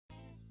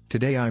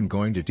Today I'm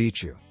going to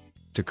teach you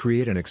to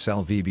create an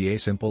Excel VBA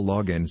simple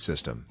login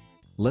system.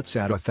 Let's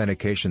add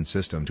authentication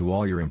system to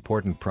all your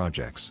important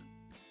projects.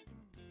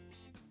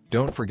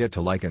 Don't forget to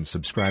like and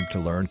subscribe to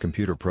learn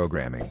computer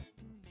programming.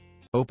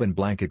 Open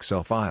blank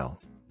Excel file.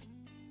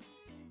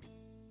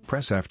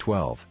 Press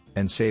F12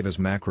 and save as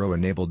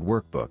macro-enabled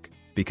workbook,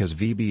 because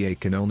VBA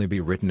can only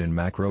be written in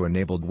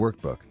macro-enabled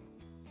workbook.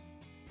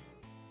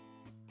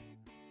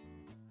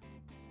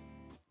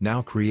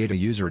 Now create a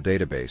user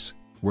database,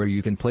 where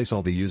you can place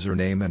all the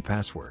username and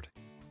password.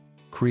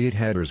 Create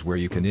headers where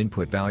you can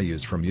input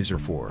values from user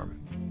form.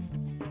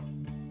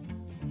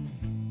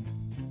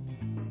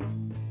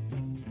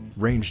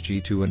 Range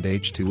G2 and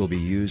H2 will be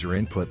user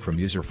input from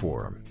user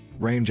form.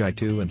 Range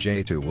I2 and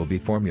J2 will be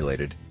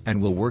formulated,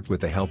 and will work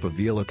with the help of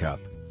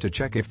VLOOKUP, to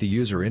check if the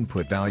user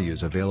input value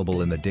is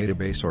available in the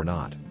database or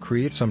not.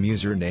 Create some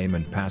username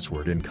and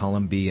password in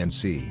column B and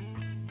C.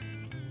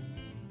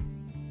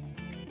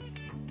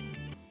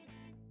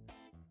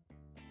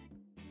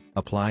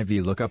 Apply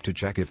VLOOKUP to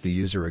check if the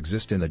user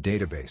exists in the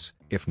database.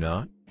 If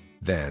not,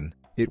 then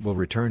it will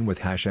return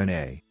with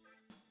 #NA.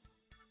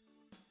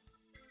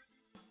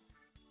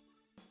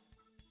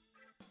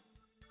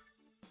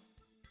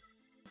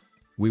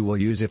 We will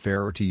use if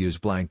error to use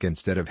blank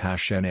instead of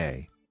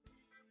 #NA.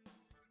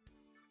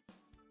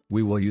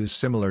 We will use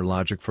similar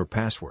logic for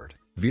password.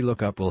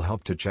 VLOOKUP will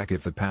help to check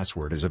if the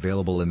password is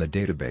available in the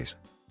database.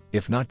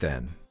 If not,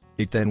 then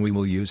we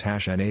will use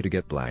 #NA to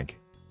get blank.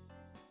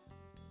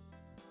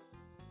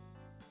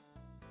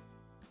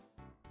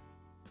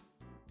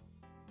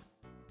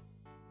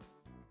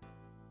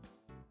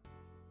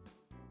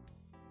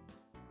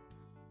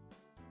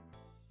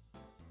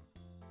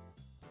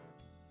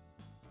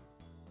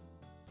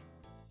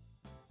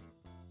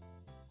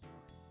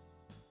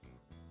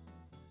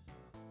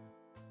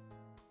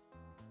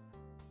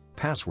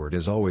 Password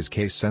is always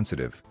case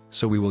sensitive,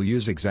 so we will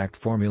use exact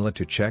formula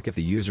to check if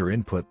the user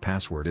input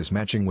password is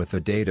matching with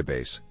the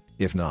database.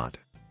 If not,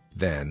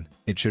 then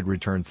it should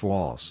return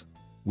false.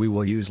 We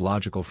will use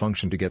logical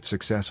function to get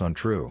success on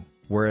true,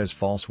 whereas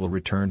false will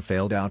return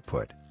failed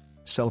output.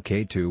 Cell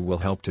K2 will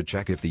help to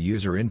check if the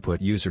user input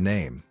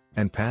username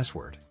and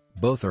password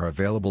both are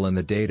available in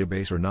the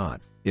database or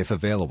not. If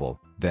available,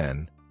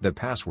 then the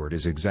password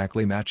is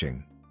exactly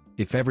matching.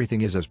 If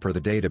everything is as per the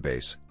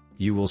database,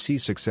 you will see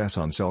success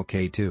on cell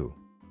K2.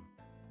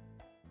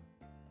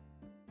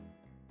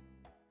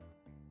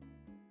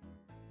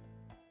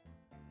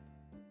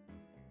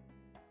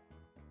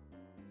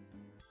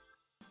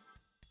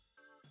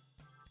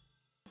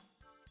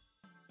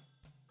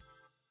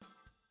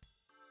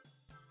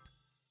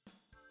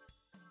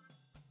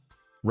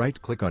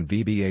 Right-click on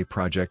VBA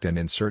project and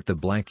insert the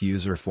blank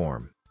user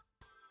form.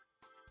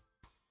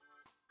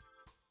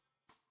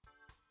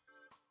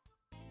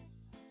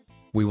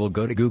 We will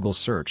go to Google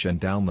search and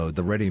download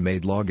the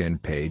ready-made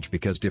login page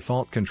because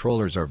default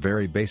controllers are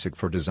very basic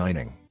for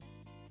designing.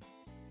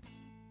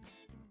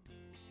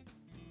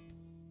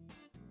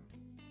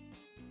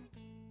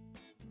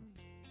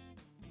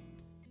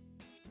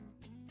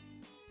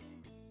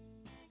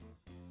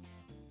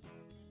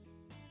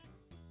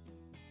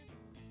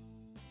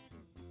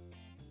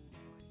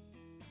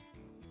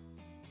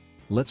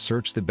 Let's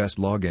search the best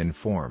login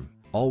form.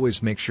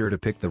 Always make sure to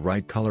pick the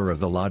right color of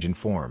the login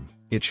form.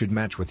 It should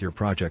match with your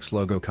project's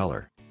logo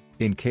color.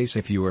 In case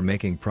if you are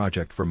making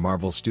project for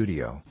Marvel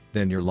Studio,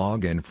 then your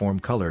login form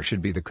color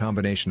should be the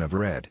combination of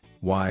red,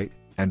 white,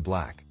 and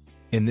black.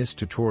 In this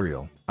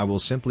tutorial, I will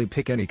simply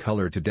pick any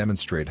color to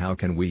demonstrate how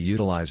can we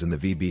utilize in the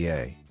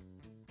VBA.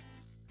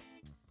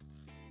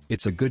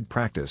 It's a good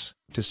practice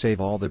to save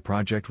all the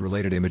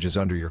project-related images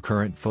under your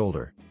current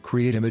folder.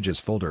 Create images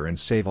folder and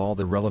save all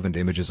the relevant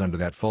images under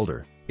that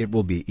folder. It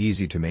will be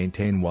easy to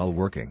maintain while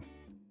working.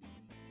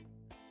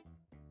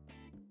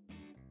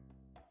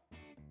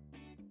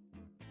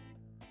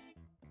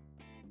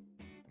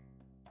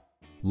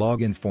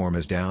 Login form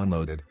is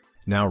downloaded.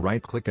 Now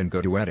right-click and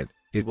go to Edit.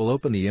 It will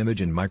open the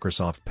image in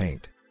Microsoft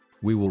Paint.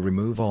 We will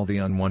remove all the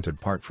unwanted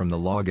part from the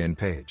login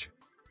page.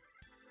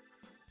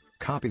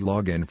 Copy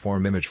login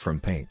form image from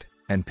Paint,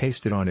 and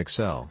paste it on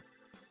Excel.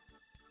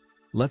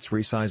 Let's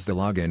resize the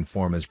login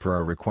form as per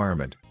our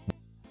requirement.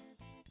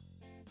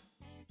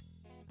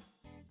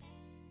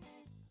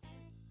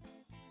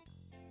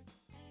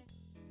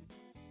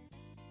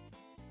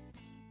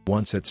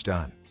 Once it's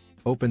done,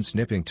 open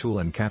snipping tool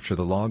and capture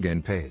the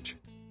login page.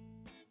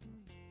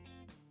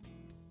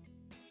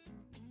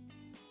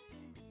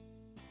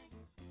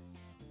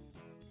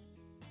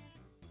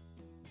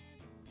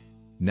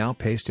 Now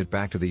paste it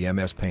back to the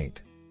MS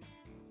Paint.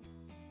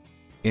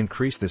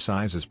 Increase the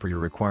size as per your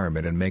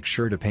requirement and make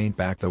sure to paint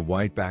back the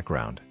white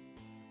background.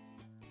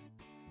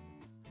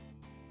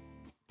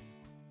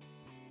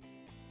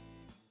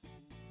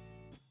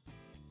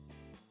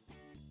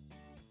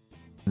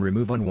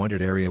 Remove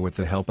unwanted area with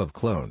the help of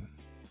clone.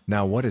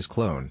 Now what is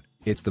clone?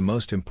 It's the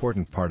most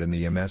important part in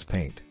the MS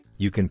Paint.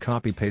 You can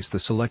copy-paste the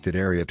selected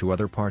area to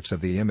other parts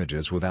of the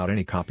images without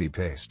any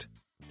copy-paste.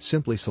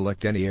 Simply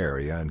select any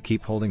area and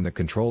keep holding the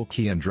Control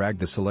key and drag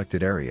the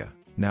selected area.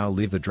 Now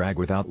leave the drag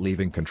without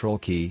leaving Control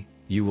key,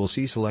 you will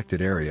see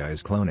selected area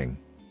is cloning.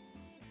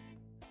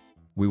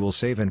 We will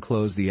save and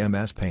close the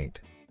MS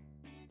Paint.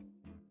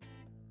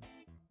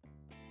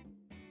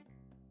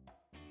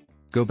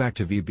 Go back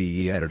to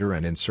VBA editor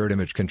and insert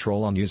image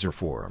control on user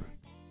form.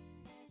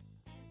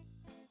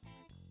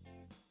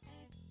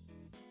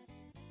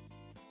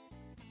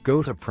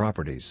 Go to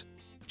Properties,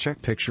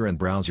 check Picture and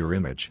browse your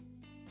image.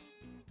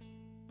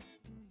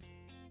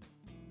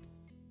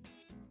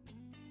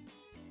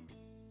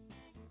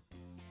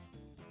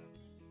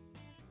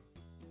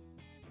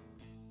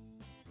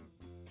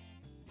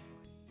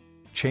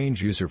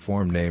 Change user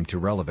form name to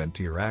relevant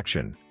to your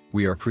action.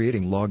 We are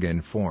creating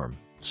login form,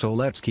 so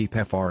let's keep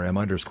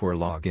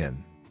FRM_login.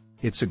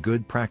 It's a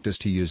good practice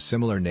to use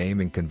similar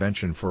naming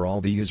convention for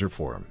all the user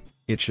form.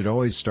 It should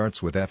always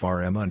starts with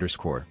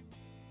FRM_.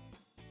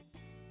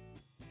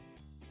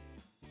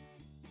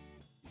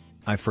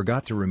 I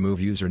forgot to remove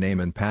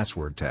username and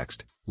password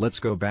text. Let's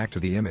go back to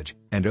the image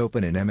and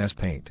open in MS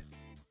Paint.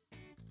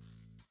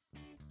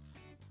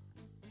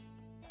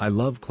 I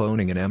love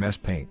cloning in MS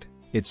Paint.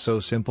 It's so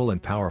simple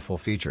and powerful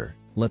feature.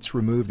 Let's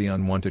remove the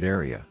unwanted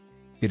area.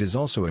 It is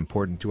also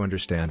important to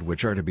understand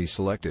which are to be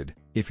selected.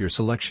 If your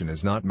selection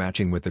is not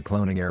matching with the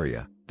cloning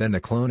area, then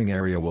the cloning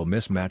area will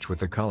mismatch with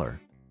the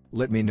color.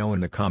 Let me know in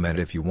the comment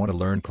if you want to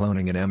learn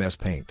cloning in MS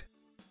Paint.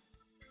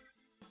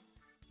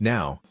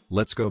 Now,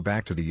 let's go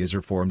back to the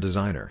user form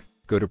designer,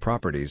 go to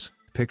Properties,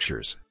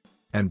 Pictures,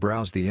 and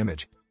browse the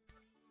image.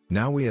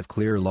 Now we have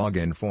clear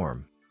login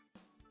form.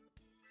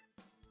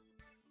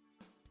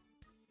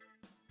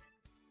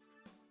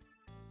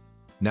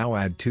 Now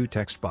add two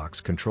text box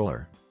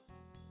controller.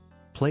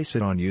 Place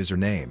it on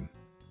username.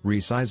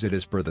 Resize it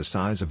as per the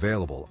size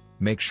available,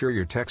 make sure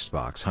your text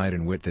box height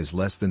and width is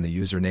less than the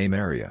username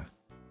area.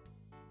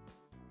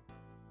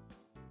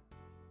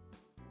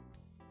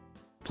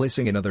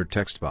 Placing another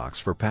text box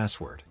for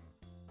password.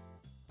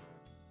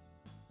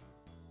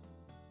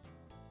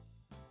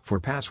 For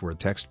password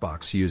text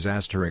box use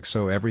asterisk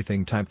so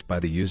everything typed by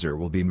the user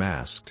will be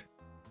masked.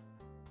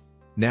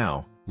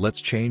 Now, let's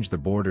change the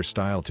border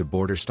style to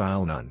border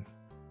style none.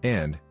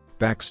 And,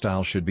 back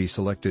style should be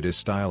selected as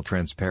style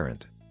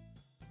transparent.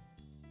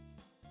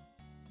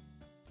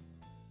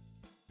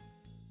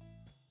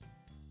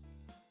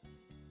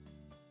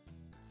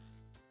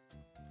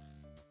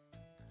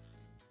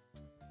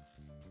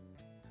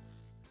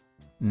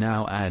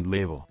 Now add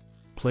label.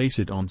 Place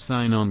it on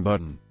sign on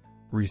button.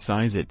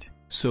 Resize it,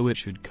 so it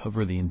should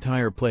cover the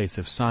entire place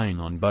of sign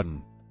on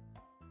button.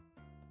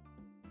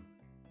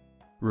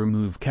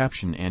 Remove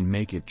caption and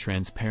make it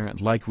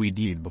transparent like we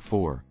did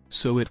before,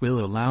 so it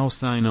will allow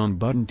sign on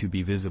button to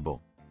be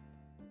visible.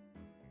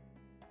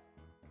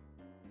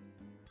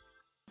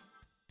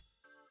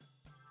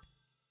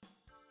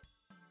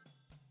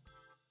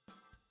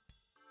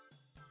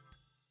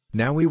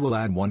 Now we will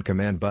add one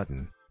command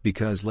button,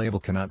 because label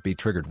cannot be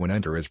triggered when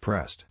enter is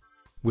pressed.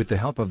 With the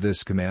help of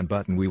this command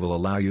button we will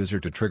allow user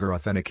to trigger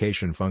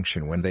authentication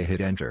function when they hit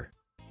enter.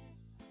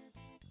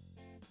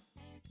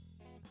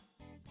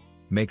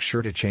 Make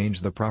sure to change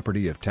the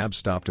property of tab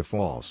stop to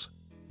false.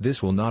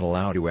 This will not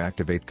allow to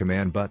activate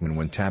command button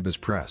when tab is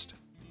pressed.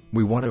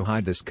 We want to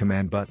hide this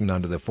command button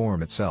under the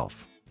form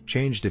itself.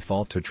 Change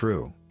default to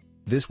true.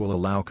 This will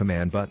allow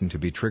command button to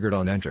be triggered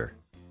on enter.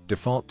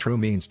 Default true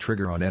means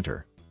trigger on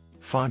enter.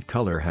 Font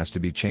color has to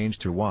be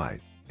changed to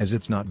white, as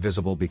it's not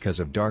visible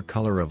because of dark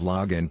color of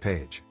login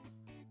page.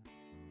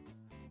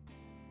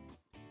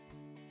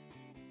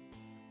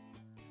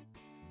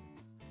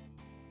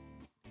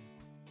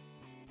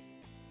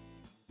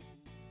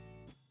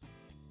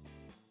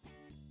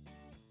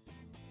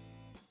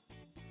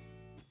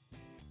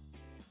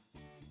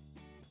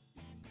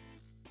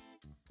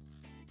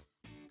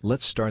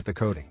 Let's start the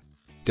coding.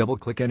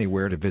 Double-click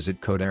anywhere to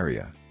visit code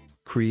area.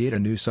 Create a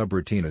new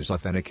subroutine as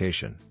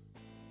authentication.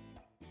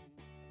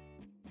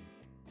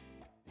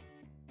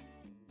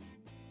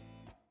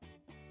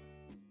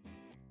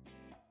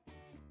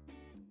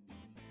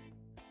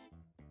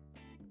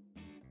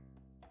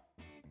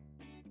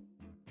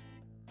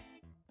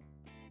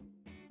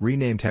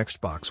 Rename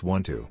text box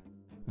 1 to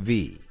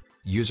V.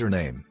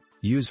 Username.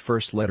 Use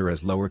first letter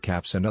as lower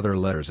caps and other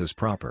letters as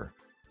proper.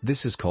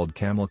 This is called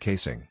camel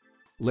casing.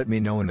 Let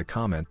me know in the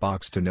comment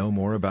box to know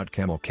more about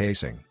camel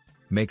casing.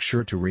 Make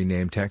sure to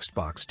rename text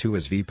box 2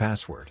 as V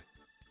password.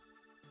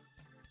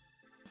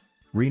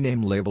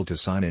 Rename label to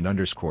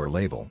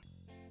sign-in_label.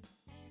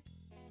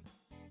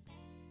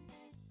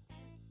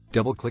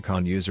 Double-click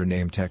on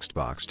username text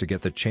box to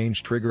get the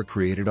change trigger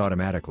created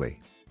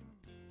automatically.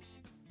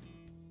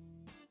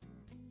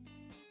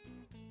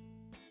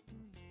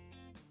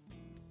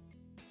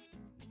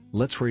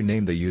 Let's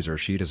rename the user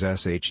sheet as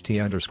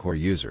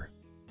sht_user.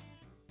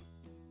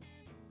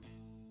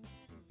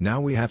 Now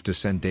we have to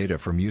send data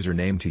from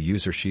username to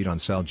user sheet on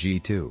cell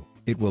G2.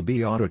 It will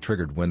be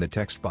auto-triggered when the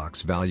text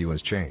box value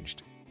is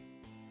changed.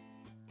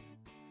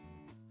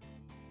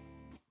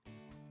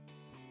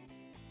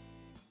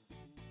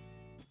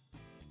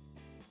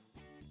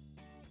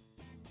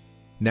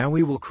 Now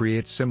we will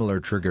create similar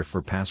trigger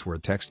for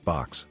password text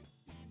box.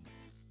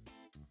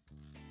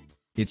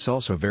 It's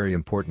also very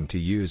important to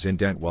use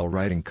indent while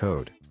writing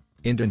code.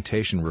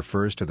 Indentation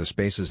refers to the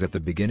spaces at the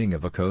beginning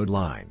of a code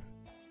line.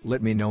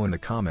 Let me know in the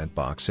comment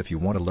box if you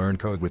want to learn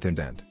code with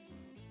indent.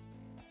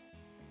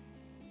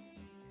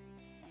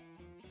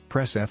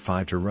 Press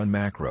F5 to run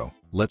macro.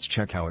 Let's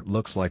check how it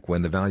looks like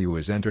when the value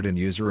is entered in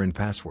user and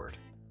password.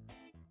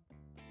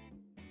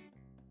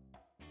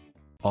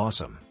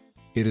 Awesome!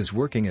 It is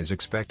working as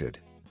expected.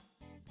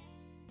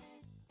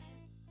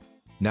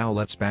 Now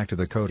let's back to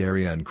the code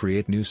area and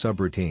create new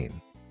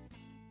subroutine.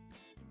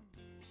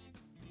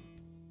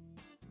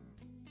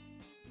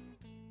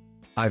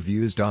 I've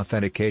used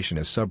authentication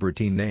as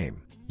subroutine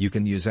name. You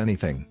can use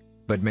anything,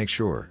 but make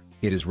sure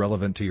it is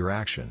relevant to your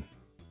action.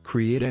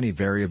 Create any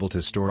variable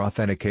to store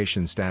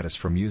authentication status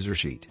from user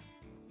sheet.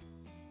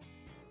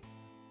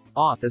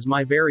 Auth is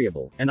my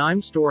variable, and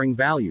I'm storing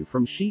value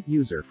from sheet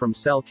user from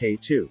cell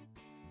K2,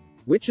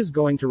 which is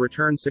going to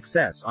return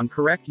success on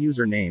correct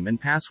username and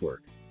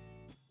password,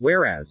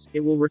 whereas it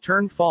will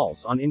return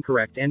false on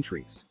incorrect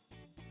entries.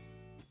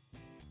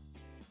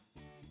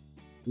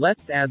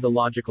 Let's add the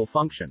logical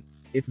function.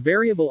 If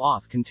variable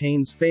auth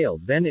contains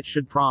failed, then it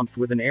should prompt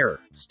with an error,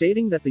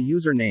 stating that the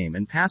username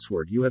and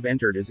password you have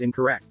entered is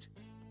incorrect.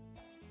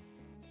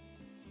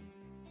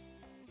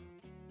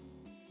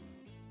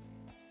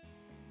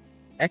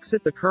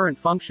 Exit the current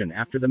function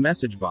after the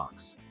message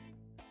box.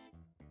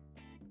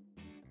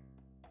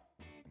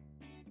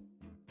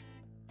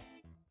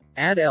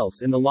 Add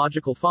else in the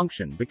logical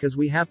function because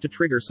we have to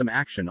trigger some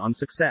action on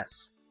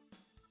success.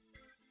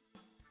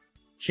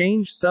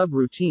 Change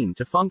subroutine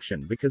to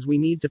function because we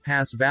need to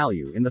pass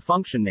value in the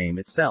function name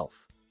itself.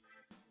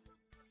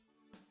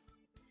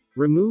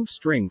 Remove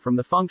string from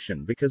the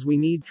function because we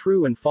need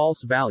true and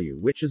false value,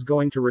 which is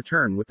going to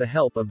return with the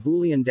help of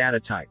Boolean data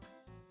type.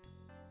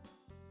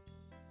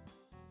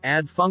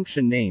 Add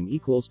function name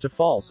equals to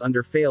false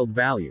under failed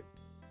value,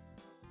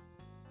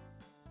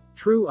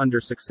 true under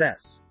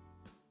success.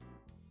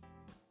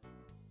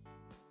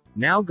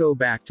 Now go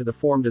back to the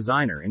form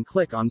designer and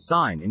click on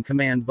Sign in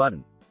command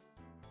button.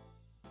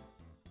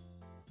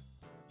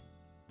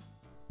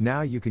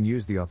 Now you can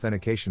use the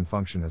authentication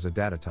function as a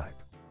data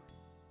type.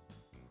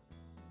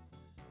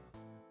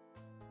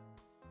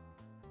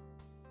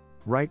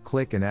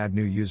 Right-click and add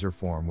new user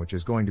form, which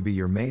is going to be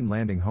your main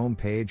landing home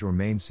page or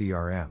main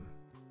CRM.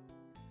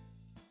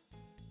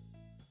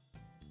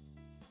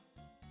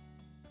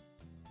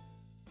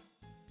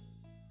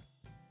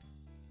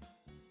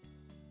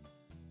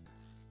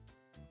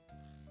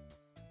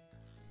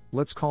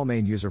 Let's call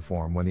main user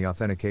form when the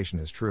authentication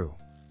is true.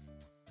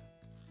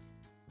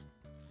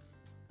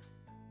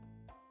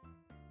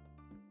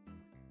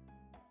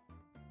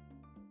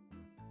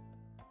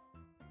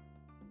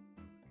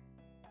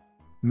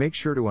 Make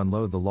sure to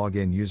unload the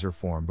login user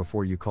form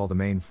before you call the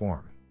main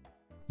form.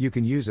 You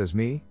can use as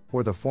me,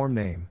 or the form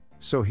name,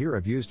 so here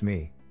I've used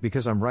me,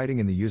 because I'm writing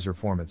in the user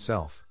form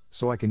itself,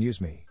 so I can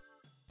use me.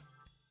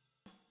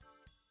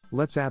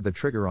 Let's add the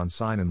trigger on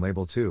sign in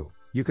label too.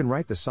 You can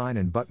write the sign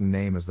in button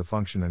name as the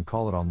function and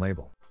call it on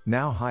label.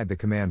 Now hide the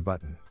command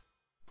button.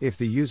 If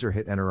the user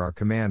hit enter, our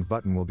command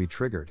button will be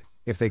triggered.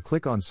 If they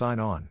click on sign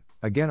on,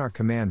 again our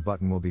command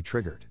button will be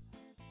triggered.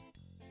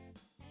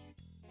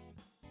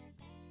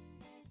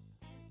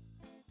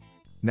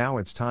 Now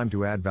it's time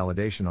to add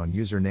validation on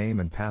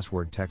username and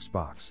password text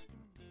box.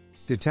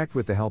 Detect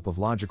with the help of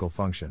logical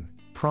function,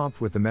 prompt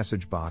with the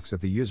message box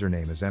if the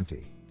username is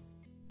empty.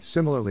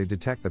 Similarly,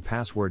 detect the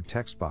password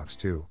text box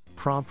too,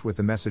 prompt with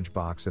the message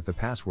box if the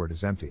password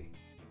is empty.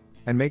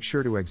 And make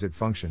sure to exit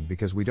function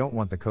because we don't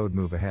want the code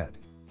move ahead.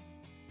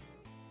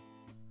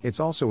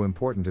 It's also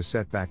important to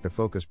set back the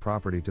focus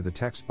property to the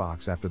text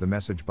box after the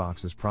message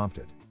box is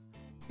prompted.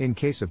 In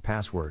case of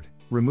password,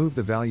 remove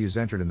the values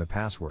entered in the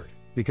password,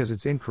 because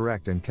it's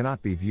incorrect and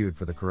cannot be viewed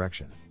for the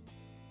correction.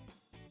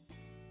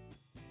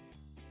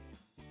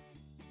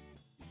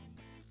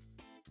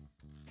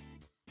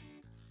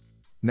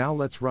 Now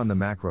let's run the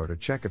macro to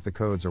check if the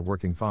codes are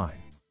working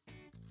fine.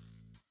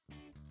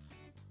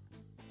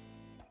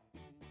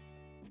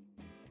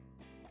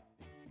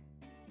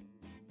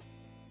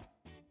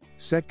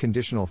 Set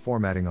conditional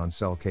formatting on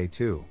cell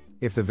K2,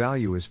 if the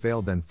value is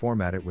failed then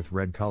format it with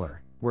red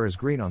color, whereas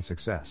green on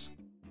success.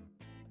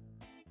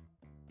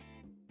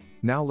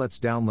 Now let's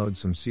download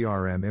some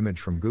CRM image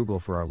from Google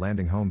for our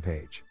landing home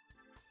page.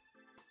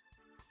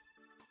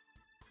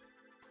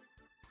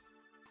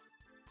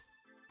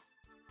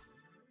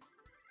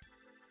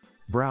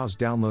 Browse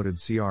downloaded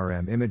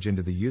CRM image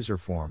into the user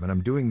form, and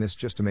I'm doing this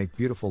just to make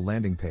beautiful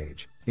landing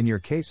page. In your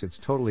case it's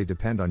totally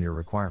depend on your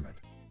requirement.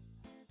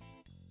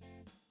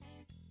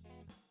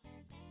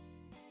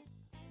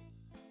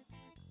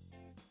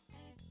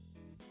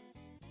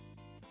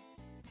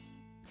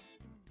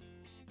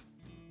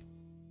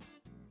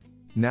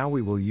 Now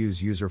we will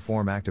use user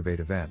form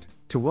activate event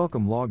to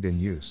welcome logged in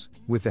use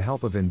with the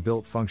help of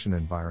inbuilt function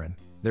environ.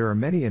 There are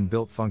many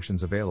inbuilt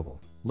functions available.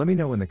 Let me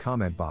know in the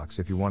comment box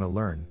if you want to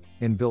learn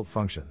inbuilt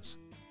functions.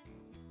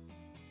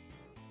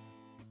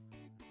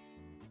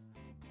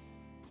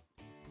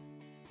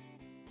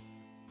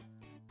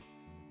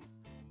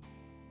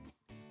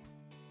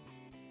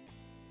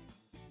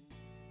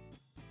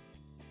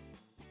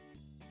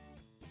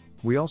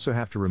 We also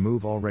have to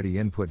remove already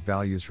input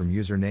values from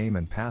username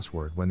and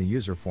password when the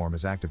user form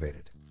is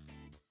activated.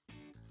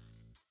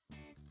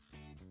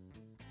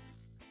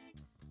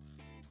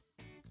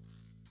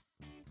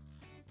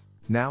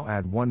 Now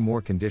add one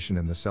more condition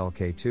in the cell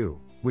K2,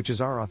 which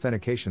is our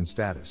authentication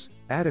status.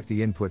 Add if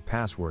the input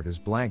password is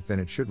blank, then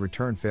it should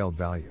return failed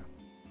value.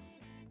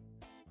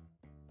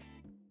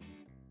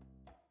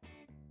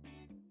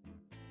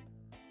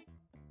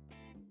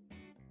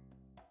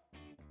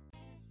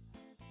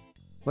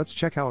 Let's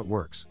check how it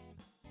works.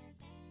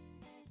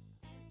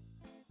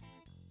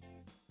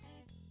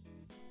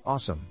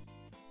 Awesome.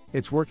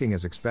 It's working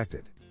as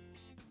expected.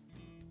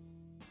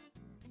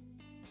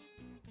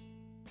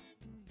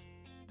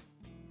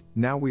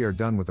 Now we are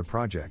done with the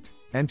project.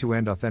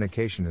 End-to-end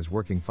authentication is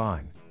working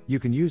fine. You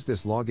can use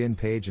this login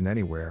page and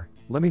anywhere.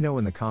 Let me know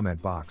in the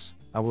comment box.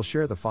 I will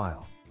share the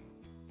file.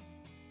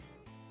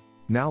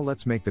 Now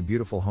let's make the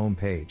beautiful home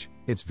page.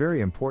 It's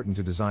very important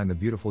to design the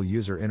beautiful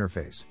user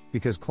interface,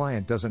 because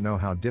client doesn't know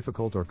how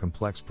difficult or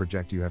complex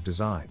project you have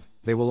designed.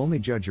 They will only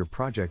judge your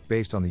project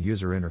based on the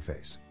user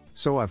interface.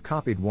 So I've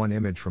copied one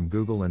image from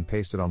Google and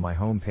pasted on my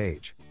home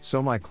page,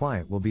 so my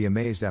client will be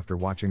amazed after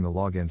watching the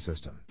login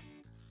system.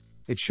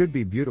 It should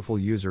be beautiful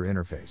user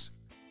interface.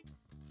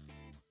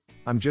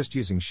 I'm just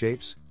using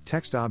shapes,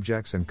 text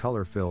objects and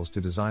color fills to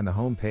design the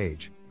home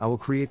page. I will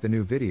create the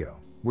new video,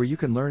 where you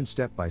can learn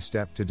step by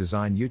step to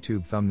design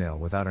YouTube thumbnail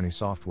without any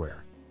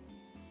software.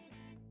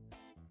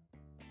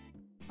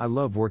 I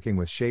love working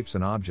with shapes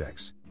and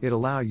objects. It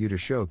allows you to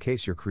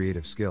showcase your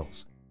creative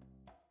skills.